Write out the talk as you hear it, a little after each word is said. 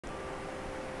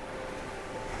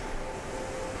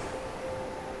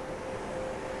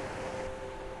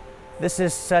This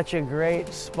is such a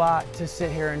great spot to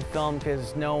sit here and film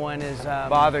because no one is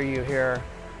bother you here.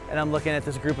 And I'm looking at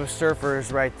this group of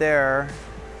surfers right there.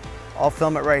 I'll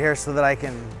film it right here so that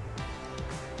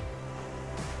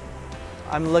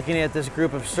I'm looking at this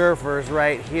group of surfers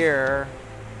right here.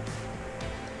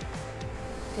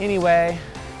 Anyway,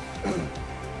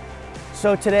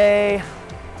 so today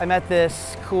I met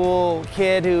this cool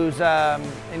kid who's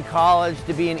in college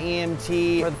to be an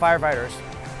EMT for the firefighters.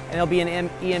 And he'll be an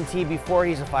EMT before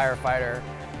he's a firefighter.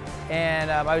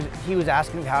 And he was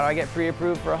asking me, how do I get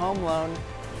pre-approved for a home loan?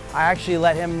 I actually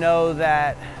let him know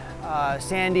that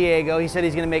San Diego, he said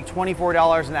he's gonna make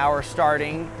 $24 an hour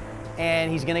starting,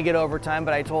 and he's gonna get overtime,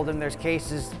 but I told him there's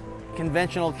cases,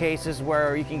 conventional cases,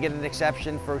 where you can get an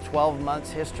exception for 12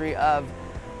 months history of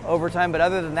overtime, but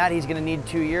other than that, he's gonna need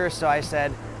 2 years. So I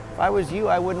said, if I was you,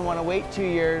 I wouldn't wanna wait 2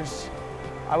 years.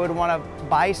 I would want to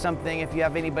buy something if you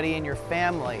have anybody in your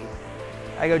family.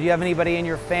 I go, do you have anybody in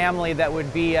your family that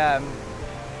would be a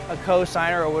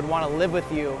co-signer or would want to live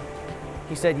with you?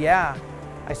 He said, yeah.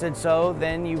 I said, so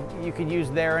then you could use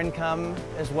their income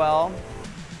as well.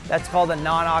 That's called a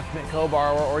non-occupant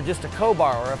co-borrower, or just a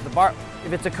co-borrower.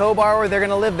 If it's a co-borrower, they're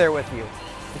going to live there with you.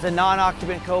 If it's a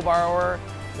non-occupant co-borrower,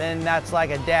 then that's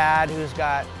like a dad who's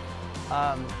got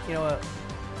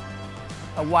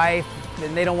a wife,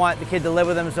 and they don't want the kid to live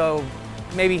with them, so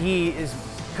maybe he is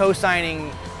co-signing,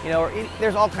 or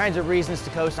there's all kinds of reasons to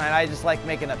co-sign. I just like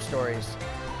making up stories.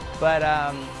 But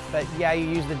yeah, you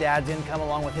use the dad's income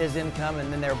along with his income,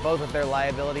 and then they're both of their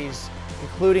liabilities,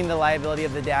 including the liability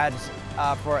of the dad's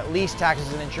for at least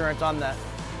taxes and insurance on the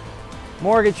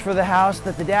mortgage for the house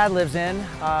that the dad lives in.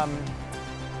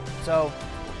 So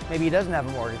maybe he doesn't have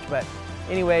a mortgage, but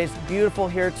anyways, beautiful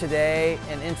here today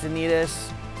in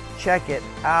Encinitas. Check it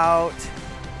out.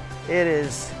 It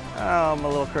is, oh, I'm a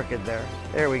little crooked there.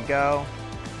 There we go.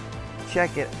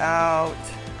 Check it out.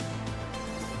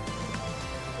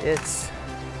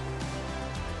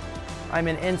 I'm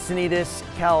in Encinitas,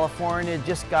 California.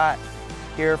 Just got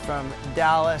here from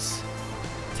Dallas,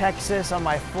 Texas on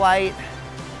my flight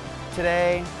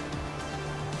today.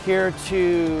 Here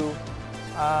to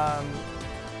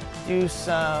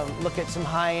look at some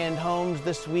high-end homes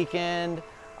this weekend.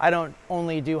 I don't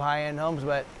only do high-end homes,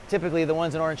 but typically the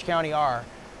ones in Orange County are.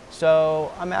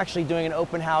 So I'm actually doing an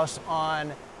open house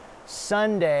on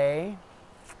Sunday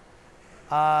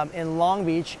in Long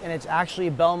Beach, and it's actually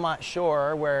Belmont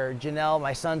Shore, where Janelle,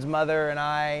 my son's mother,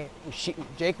 and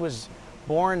Jake was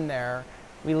born there.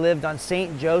 We lived on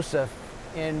St. Joseph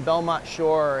in Belmont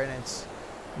Shore, and it's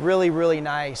really, really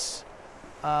nice.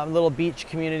 Little beach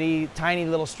community, tiny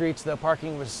little streets. The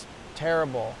parking was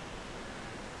terrible.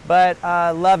 But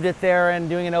loved it there, and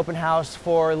doing an open house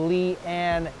for Lee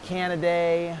Ann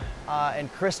Canaday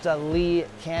and Krista Lee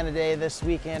Canaday this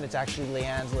weekend. It's actually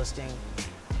Leanne's listing.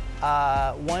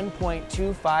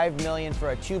 $1.25 million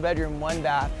for a 2-bedroom,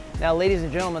 1-bath. Now, ladies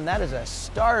and gentlemen, that is a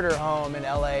starter home in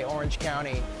LA, Orange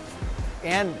County,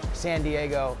 and San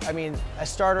Diego. I mean, a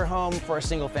starter home for a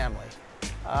single family.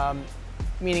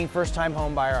 Meaning first-time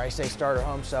home buyer, I say starter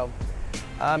home. So.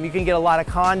 You can get a lot of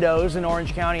condos in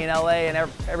Orange County and LA and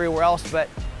everywhere else, but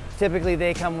typically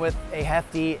they come with a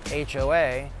hefty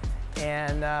HOA,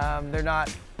 and they're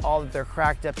not all that they're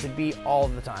cracked up to be all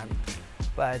the time.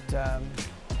 But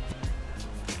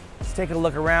let's take a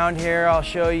look around here. I'll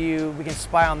show you, we can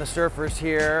spy on the surfers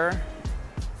here,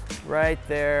 right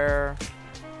there.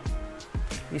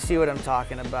 You see what I'm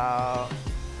talking about.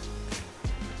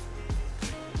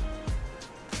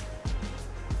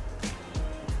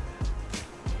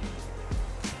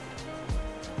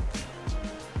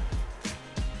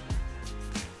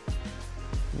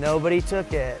 Nobody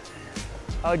took it.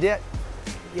 Oh, did?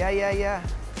 Yeah.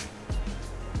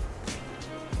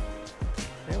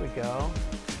 There we go.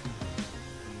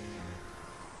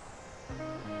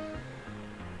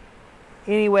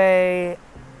 Anyway,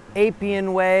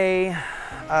 Appian Way.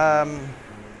 I'll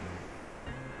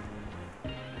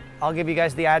give you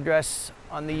guys the address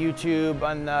on the YouTube,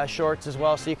 on the shorts as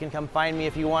well, so you can come find me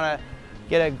if you want to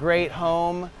get a great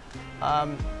home.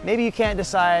 Maybe you can't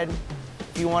decide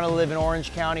if you want to live in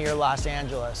Orange County or Los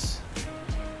Angeles.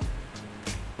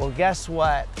 Well, guess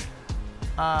what?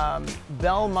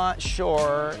 Belmont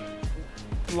Shore,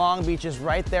 Long Beach is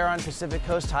right there on Pacific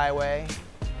Coast Highway.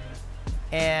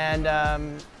 And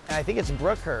I think it's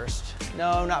Brookhurst.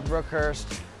 No, not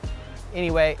Brookhurst.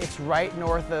 Anyway, it's right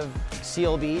north of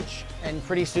Seal Beach, and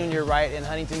pretty soon you're right in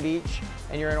Huntington Beach,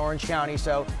 and you're in Orange County.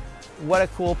 So what a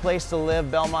cool place to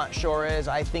live Belmont Shore is.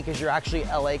 I think as you're actually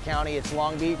LA County, it's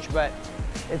Long Beach, but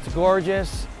it's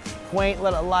gorgeous, quaint,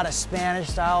 a lot of Spanish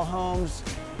style homes.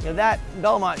 That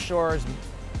Belmont Shore is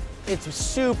it's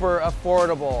super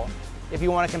affordable if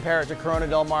you want to compare it to Corona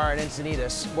Del Mar and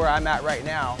Encinitas, where I'm at right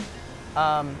now.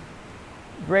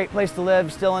 Great place to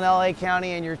live, still in LA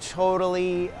County, and you're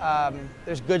totally,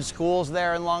 there's good schools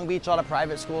there in Long Beach, a lot of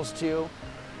private schools too.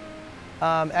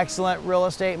 Excellent real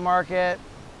estate market,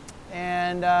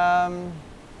 and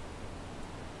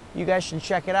you guys should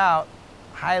check it out.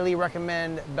 Highly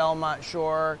recommend Belmont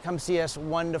Shore. Come see us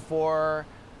 1 to 4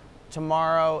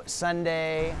 tomorrow,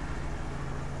 Sunday.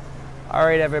 All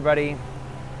right, everybody,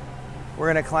 we're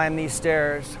gonna climb these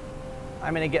stairs.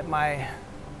 I'm gonna get my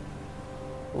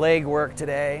leg work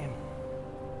today.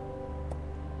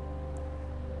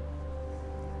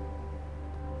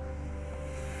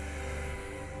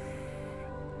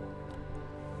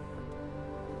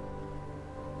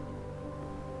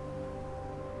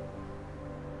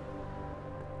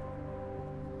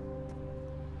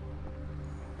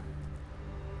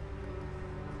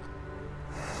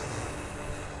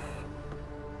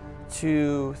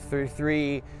 Two,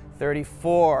 3,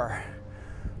 34.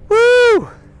 Woo!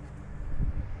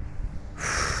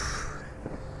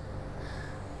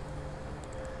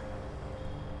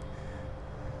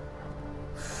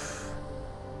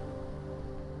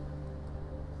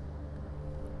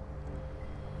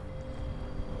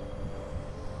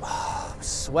 Oh, I'm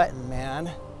sweating, man.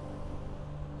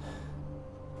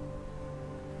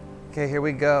 Okay, here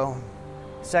we go.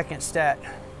 Second set.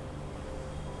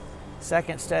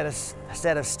 Second set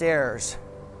of stairs.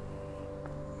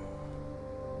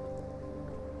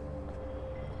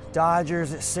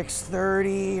 Dodgers at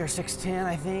 6:30 or 6:10,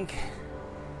 I think.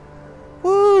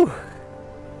 Woo!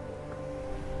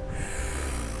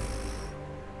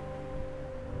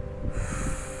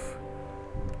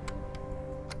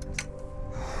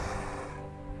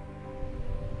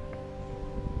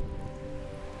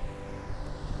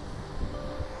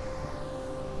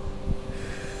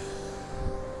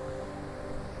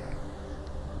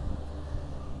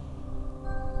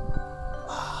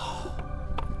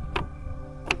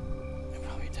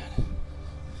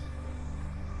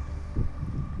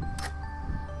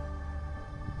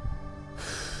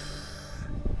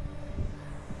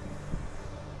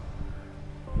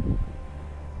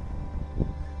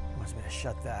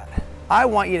 Shut that. I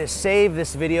want you to save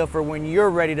this video for when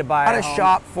you're ready to buy a home. How to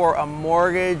shop for a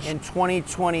mortgage in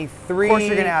 2023. Of course,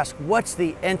 you're gonna ask, what's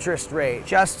the interest rate?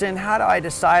 Justin, how do I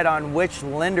decide on which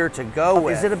lender to go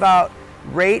with? Is it about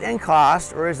rate and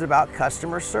cost, or is it about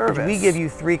customer service? We give you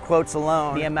 3 quotes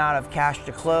alone: the amount of cash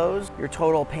to close, your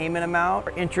total payment amount,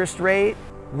 interest rate.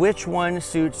 Which one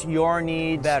suits your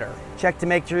needs better? Check to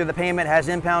make sure the payment has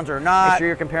impounds or not. Make sure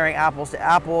you're comparing apples to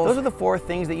apples. Those are the 4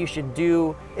 things that you should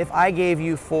do. If I gave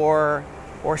you 4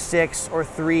 or 6 or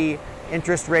 3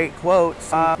 interest rate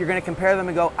quotes, you're gonna compare them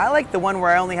and go, I like the one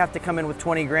where I only have to come in with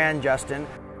 20 grand, Justin.